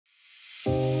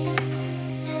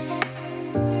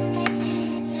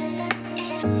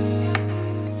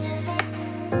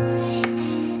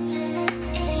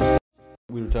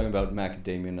about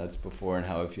macadamia nuts before, and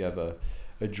how if you have a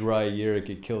dry year, it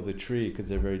could kill the tree because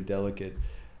they're very delicate.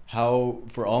 How,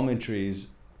 for almond trees,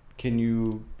 can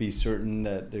you be certain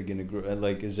that they're going to grow?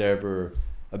 Like, is there ever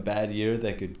a bad year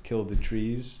that could kill the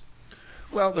trees?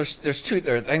 Well, there's two.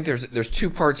 I think there's two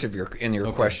parts of your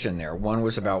question there. One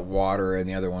was about water, and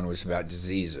the other one was about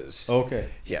diseases. Okay.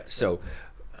 Yeah. So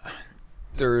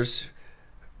there's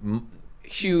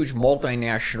huge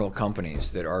multinational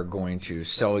companies that are going to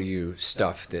sell you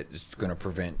stuff that is going to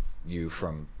prevent you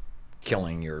from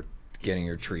getting your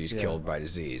trees killed by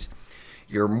disease.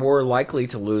 You're more likely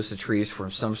to lose the trees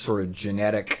from some sort of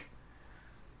genetic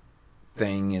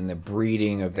thing in the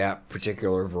breeding of that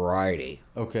particular variety.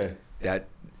 Okay.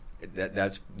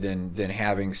 That's than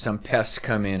having some pests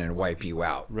come in and wipe you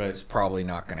out. Right. It's probably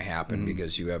not going to happen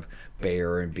because you have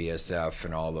Bayer and BSF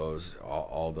and all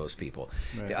those people.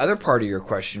 Right. The other part of your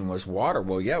question was water.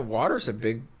 Well, yeah, water's a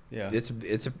big. Yeah. It's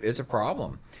a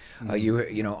problem.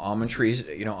 Almond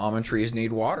trees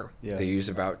need water. Yeah. They use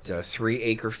about 3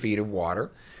 acre-feet of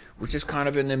water, which is kind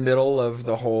of in the middle of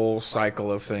the whole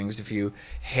cycle of things. If you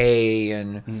hay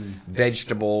and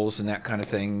vegetables and that kind of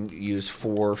thing use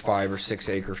 4, 5, or 6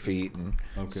 acre-feet, and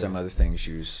some other things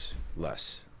use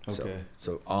less. Okay.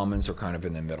 So almonds are kind of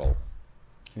in the middle.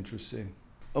 Interesting.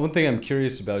 One thing I'm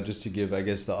curious about, just to give, I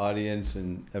guess, the audience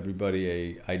and everybody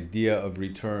a idea of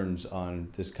returns on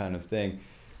this kind of thing.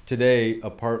 Today,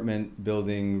 apartment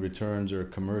building returns or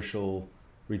commercial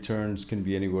returns can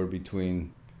be anywhere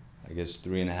between, I guess,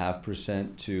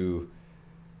 3.5% to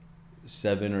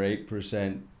 7 or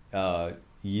 8%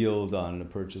 yield on the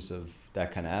purchase of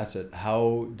that kind of asset.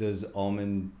 How does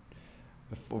almond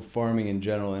farming in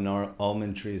general and our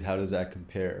almond trees, how does that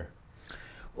compare?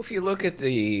 Well, if you look at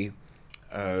the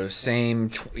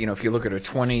if you look at a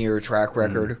 20-year track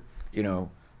record,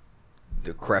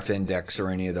 the CREF index or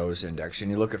any of those index, and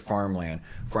you look at Farmland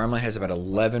has about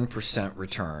 11%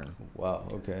 return. Wow,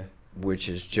 okay. Which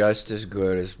is just as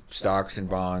good as stocks and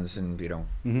bonds and,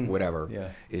 whatever. Yeah.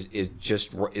 It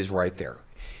just is right there.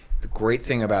 The great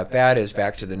thing about that is,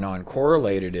 back to the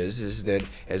non-correlated, is that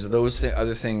as those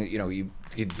other things,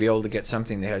 you'd be able to get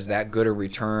something that has that good a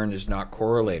return is not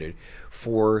correlated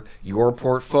for your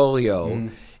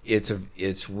portfolio. It's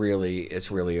really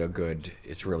a good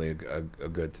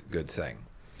thing.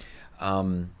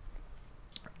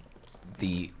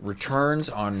 The returns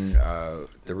on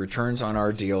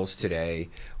our deals today,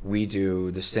 we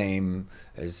do the same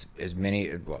as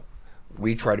many. Well,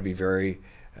 we try to be very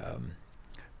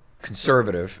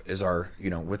conservative as our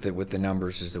with the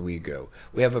numbers as that we go.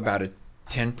 We have about a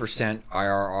 10%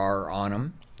 IRR on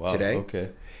them today. Okay.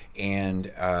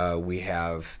 And we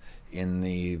have in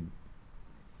the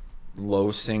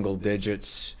low single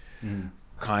digits,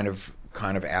 kind of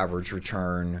average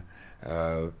return,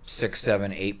 6,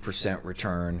 7, 8%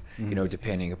 return,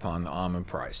 depending upon the almond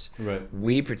price. Right.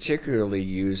 We particularly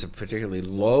use a particularly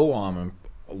low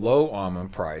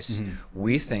almond price.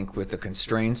 We think with the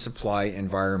constrained supply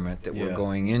environment that we're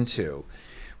going into,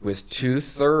 with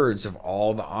 2/3 of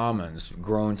all the almonds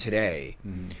grown today,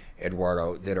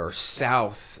 Eduardo, that are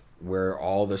south where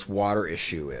all this water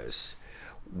issue is.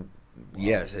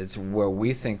 Yes, it's where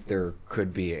we think there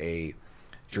could be a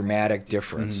dramatic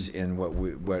difference in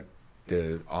what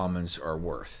the almonds are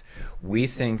worth. We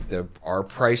think that our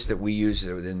price that we use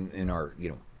in our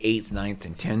 8th, 9th,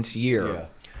 and 10th year,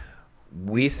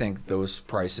 we think those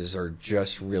prices are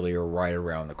just really right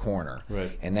around the corner,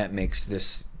 right? And that makes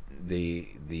these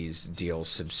deals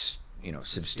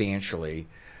substantially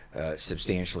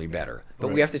better.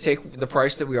 But we have to take the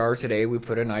price that we are today. We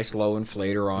put a nice low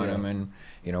inflator on them, and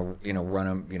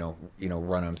run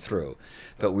them through.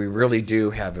 But we really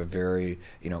do have a very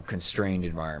constrained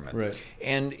environment. Right.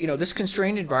 And this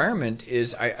constrained environment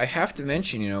is, I have to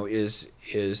mention, is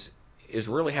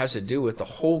really has to do with the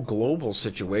whole global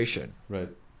situation. Right.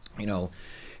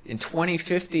 In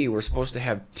 2050, we're supposed to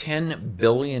have 10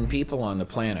 billion people on the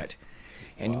planet.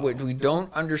 And what we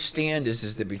don't understand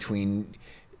is that between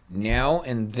now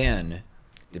and then,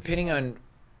 depending on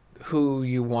who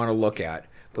you want to look at,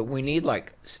 but we need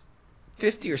like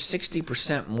 50 or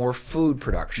 60% more food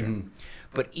production.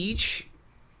 But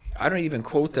I don't even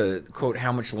quote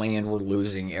how much land we're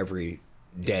losing every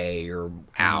day or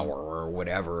hour or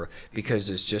whatever, because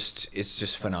it's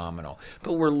just phenomenal.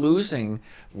 But we're losing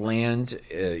land,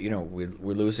 we're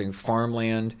losing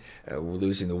farmland, we're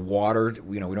losing the water.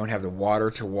 We don't have the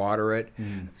water to water it.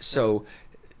 So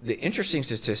the interesting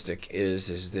statistic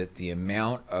is that the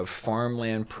amount of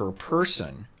farmland per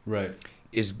person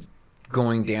is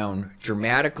going down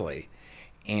dramatically,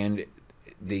 and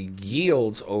the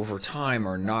yields over time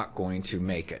are not going to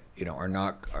make it.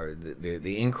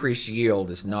 The increased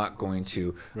yield is not going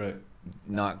to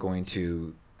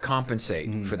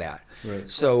compensate for that. Right.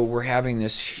 So we're having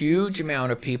this huge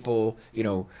amount of people,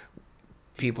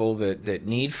 people that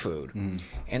need food.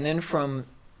 And then from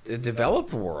the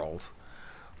developed world,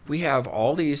 we have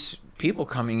all these people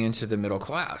coming into the middle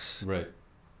class. Right.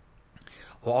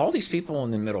 Well, all these people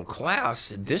in the middle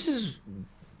class, this is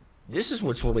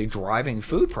what's really driving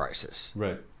food prices.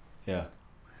 Right. Yeah.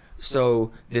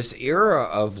 So this era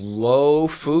of low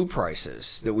food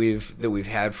prices that we've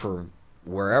had for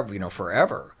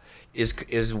forever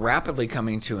is rapidly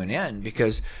coming to an end,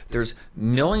 because there's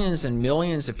millions and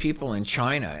millions of people in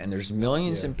China, and there's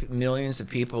millions and millions of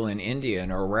people in India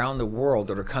and around the world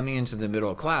that are coming into the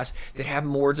middle class that have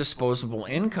more disposable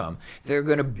income. They're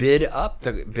going to bid up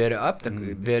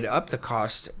the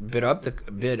cost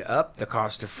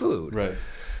of food. Right.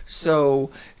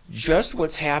 So just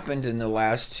what's happened in the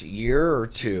last year or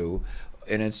two,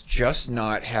 and it's just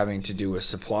not having to do with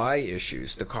supply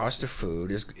issues. The cost of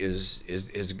food is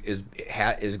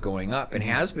going up and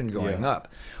has been going up.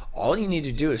 All you need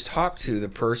to do is talk to the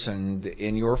person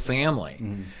in your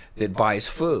family that buys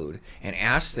food and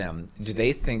ask them, do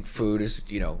they think food is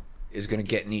going to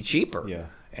get any cheaper? Yeah.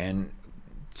 And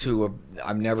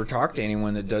I've never talked to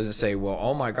anyone that doesn't say, well,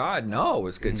 oh my God, no,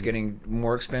 it's getting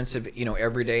more expensive,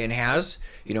 every day, and has,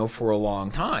 for a long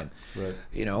time. Right.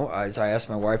 As I asked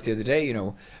my wife the other day,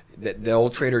 the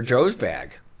old Trader Joe's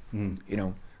bag,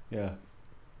 Yeah.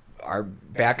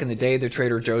 Back in the day, the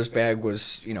Trader Joe's bag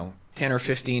was, $10 or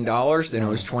 $15, then it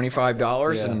was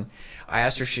 $25. Yeah. And I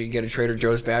asked her if she could get a Trader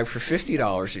Joe's bag for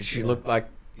 $50, and she looked like,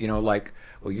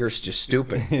 well, you're just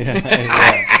stupid.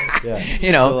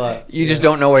 Yeah. You just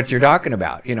don't know what you're talking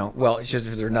about. Well, it's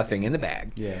just there's nothing in the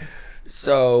bag. Yeah.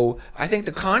 So I think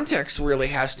the context really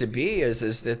has to be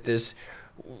is that this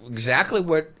exactly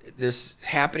what this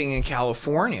happening in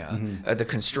California, the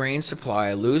constrained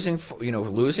supply, losing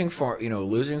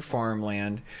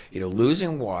farmland,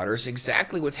 losing waters,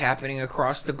 exactly what's happening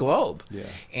across the globe. Yeah.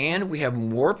 And we have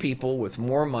more people with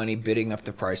more money bidding up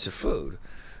the price of food.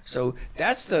 So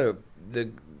that's the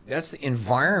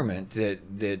environment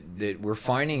that we're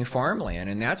finding in farmland,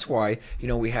 and that's why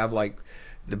we have like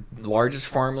the largest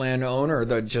farmland owner,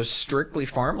 just strictly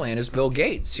farmland, is Bill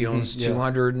Gates. He owns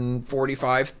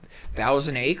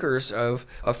 245,000 acres of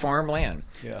farmland.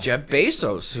 Yeah. Jeff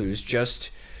Bezos, who's just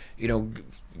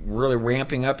really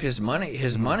ramping up his money.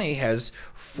 His money has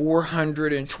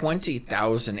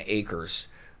 420,000 acres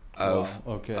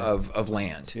of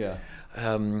land. Yeah.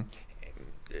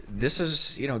 This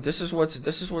is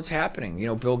what's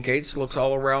happening. Bill Gates looks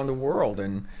all around the world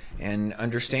and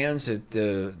understands that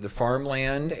the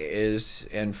farmland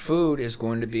and food is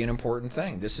going to be an important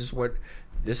thing. This is going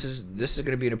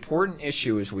to be an important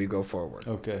issue as we go forward.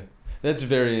 Okay. That's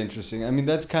very interesting. I mean,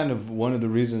 that's kind of one of the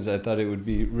reasons I thought it would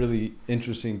be really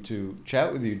interesting to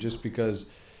chat with you, just because,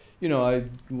 I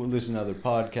listen to other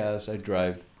podcasts, I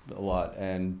drive a lot,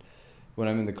 and when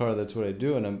I'm in the car, that's what I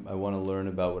do, and I want to learn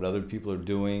about what other people are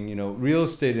doing. Real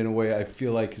estate, in a way, I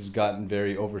feel like has gotten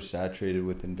very oversaturated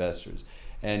with investors,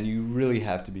 and you really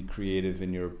have to be creative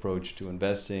in your approach to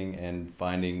investing and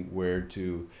finding where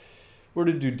to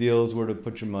do deals, where to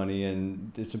put your money,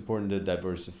 and it's important to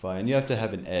diversify, and you have to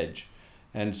have an edge.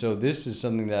 And so this is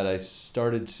something that I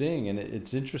started seeing, and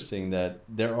it's interesting that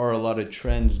there are a lot of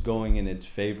trends going in its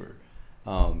favor.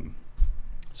 So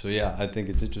yeah, I think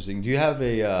it's interesting. Do you have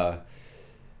an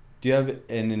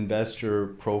investor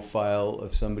profile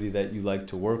of somebody that you like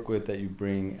to work with, that you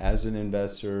bring as an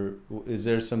investor? Is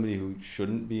there somebody who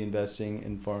shouldn't be investing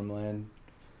in farmland?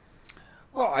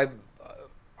 Well,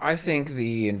 I think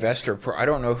the investor, I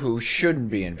don't know who shouldn't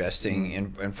be investing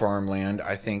in farmland.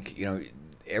 I think,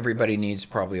 everybody needs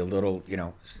probably a little,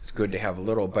 it's good to have a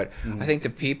little, but I think the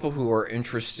people who are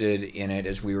interested in it,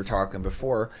 as we were talking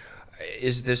before,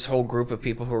 is this whole group of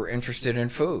people who are interested in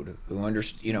food, who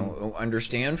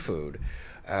understand food.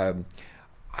 I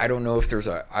don't know if there's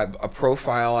a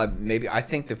profile. I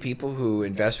think the people who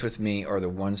invest with me are the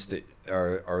ones that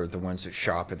are the ones that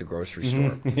shop at the grocery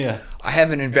store. Yeah. I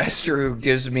have an investor who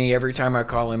gives me, every time I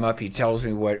call him up, he tells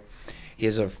me what he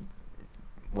has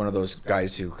one of those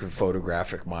guys who can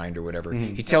photographic mind or whatever.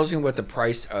 He tells me what the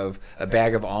price of a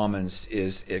bag of almonds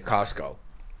is at Costco.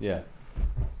 Yeah.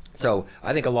 So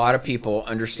I think a lot of people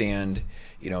understand,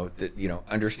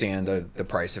 understand the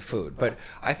price of food. But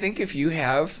I think if you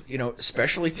have,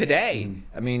 especially today,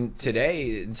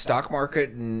 today, the stock market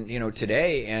and,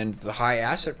 today, and the high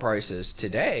asset prices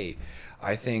today,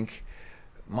 I think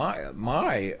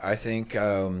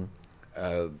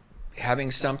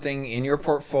having something in your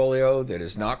portfolio that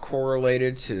is not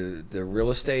correlated to the real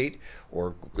estate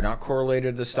or not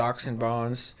correlated to the stocks and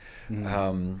bonds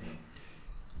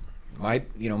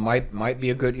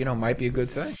might be a good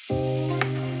thing.